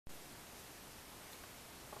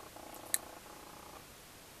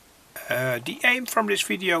The aim from this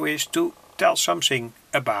video is to tell something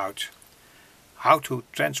about how to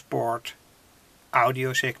transport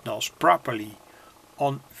audio signals properly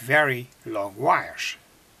on very long wires.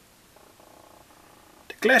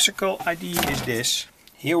 The classical idea is this.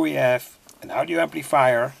 Here we have an audio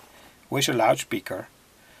amplifier with a loudspeaker,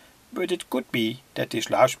 but it could be that this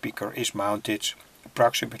loudspeaker is mounted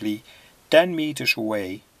approximately 10 meters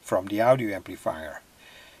away from the audio amplifier.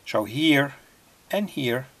 So here and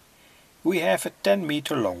here we have a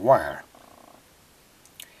 10-meter long wire.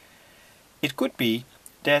 It could be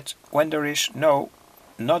that when there is not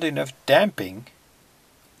enough damping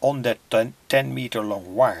on that 10-meter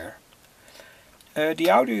long wire,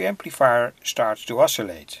 the audio amplifier starts to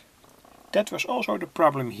oscillate. That was also the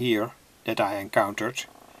problem here that I encountered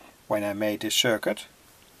when I made this circuit.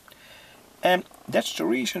 And that's the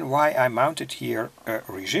reason why I mounted here a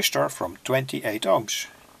resistor from 28 ohms,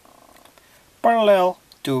 parallel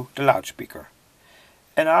to the loudspeaker.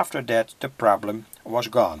 And after that the problem was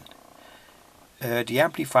gone. The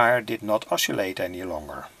amplifier did not oscillate any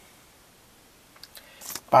longer.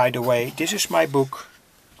 By the way, this is my book,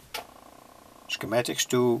 Schematics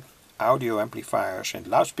to Audio Amplifiers and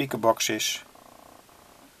Loudspeaker Boxes.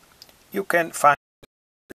 You can find it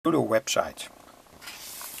through the website.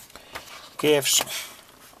 Gives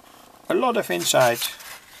a lot of insight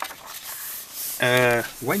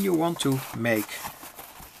when you want to make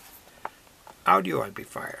audio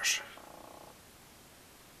amplifiers.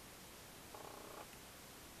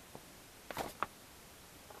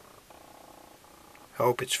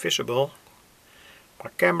 Hope it's visible. My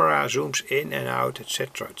camera zooms in and out,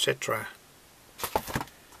 etc., etc.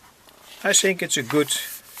 I think it's a good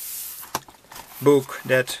book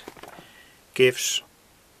that gives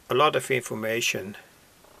a lot of information,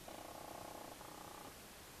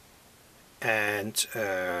 and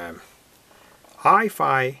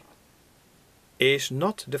hi-fi is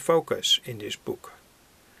not the focus in this book.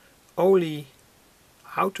 Only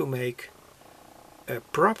how to make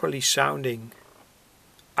properly sounding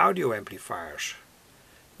audio amplifiers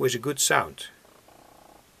with a good sound.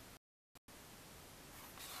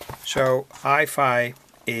 So hi-fi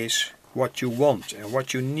is what you want and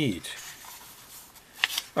what you need.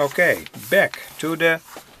 Okay, back to the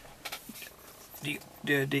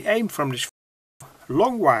aim from this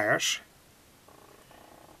long wires.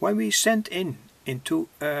 When we send into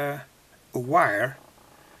a wire,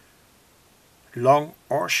 long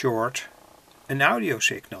or short, an audio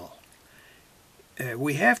signal,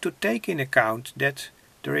 we have to take in account that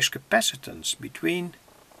there is capacitance between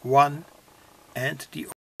one and the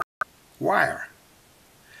other wire.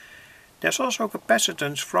 There's also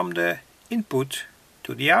capacitance from the input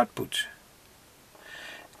to the output.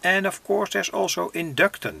 And of course there's also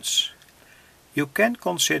inductance. You can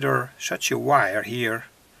consider such a wire here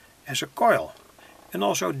as a coil. And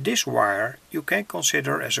also this wire you can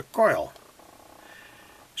consider as a coil.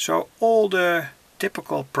 So all the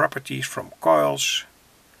typical properties from coils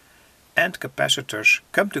and capacitors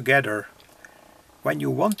come together when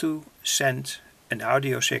you want to send an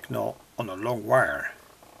audio signal on a long wire.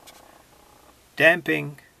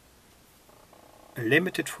 Damping, a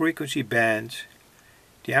limited frequency band,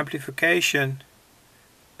 the amplification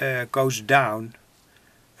goes down.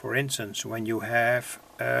 For instance, when you have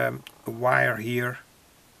a wire here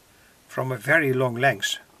from a very long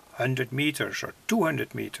length, 100 meters or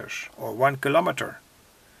 200 meters or 1 kilometer,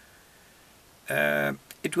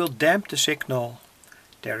 it will damp the signal.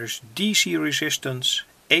 There is DC resistance,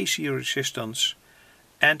 AC resistance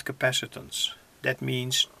and capacitance. That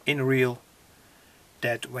means in real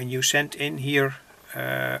that when you send in here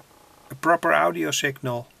a proper audio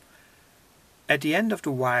signal, at the end of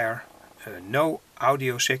the wire no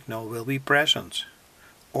audio signal will be present,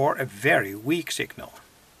 or a very weak signal,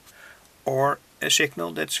 or a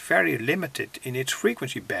signal that's very limited in its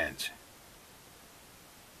frequency band.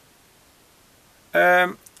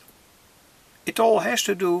 It all has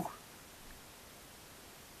to do,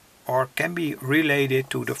 or can be related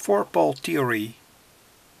to the four-pole theory.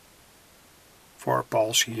 4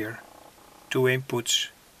 poles here, 2 inputs,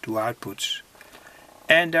 2 outputs.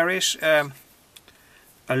 And there is a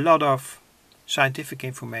lot of scientific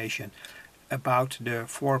information about the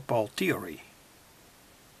 4-pole theory.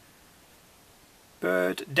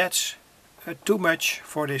 But that's too much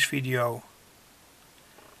for this video.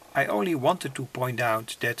 I only wanted to point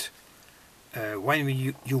out that when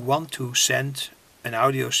you want to send an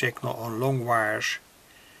audio signal on long wires,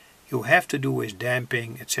 you have to do with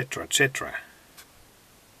damping, etc., etc.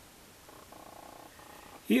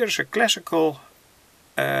 Here's a classical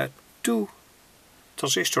 2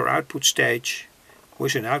 transistor output stage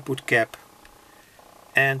with an output cap.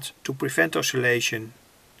 And to prevent oscillation,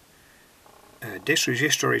 this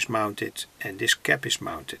resistor is mounted and this cap is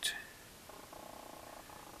mounted.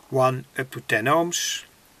 One up to 10 ohms,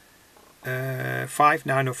 5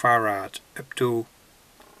 nanofarad up to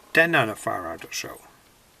 10 nanofarad or so.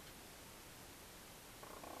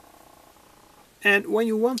 And when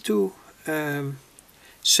you want to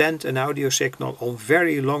send an audio signal on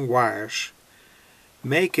very long wires,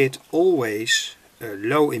 make it always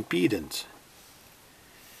low impedant.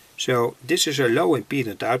 So this is a low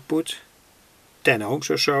impedant output, 10 ohms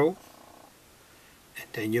or so. And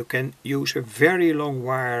then you can use a very long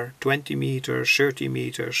wire, 20 meters, 30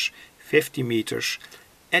 meters, 50 meters.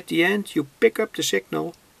 At the end you pick up the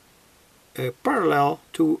signal parallel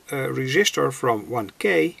to a resistor from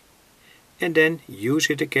 1K and then use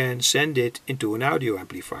it again, send it into an audio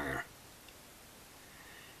amplifier.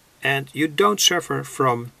 And you don't suffer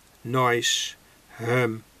from noise,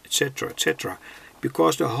 hum, etc., etc.,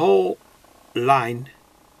 because the whole line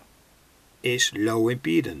is low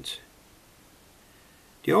impedant.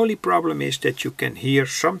 The only problem is that you can hear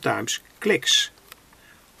sometimes clicks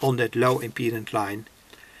on that low impedant line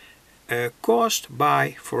caused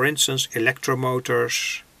by, for instance,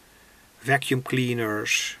 electromotors, vacuum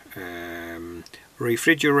cleaners,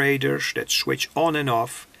 refrigerators that switch on and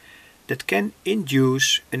off, that can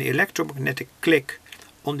induce an electromagnetic click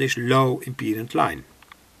on this low impedant line.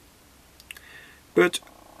 But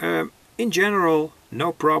in general,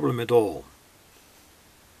 no problem at all.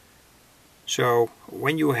 So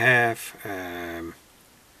when you have an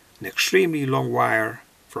extremely long wire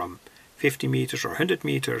from 50 meters or 100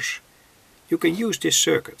 meters, you can use this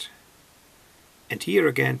circuit. And here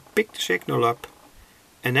again, pick the signal up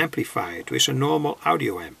and amplify it with a normal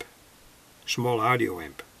audio amp, small audio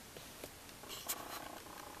amp.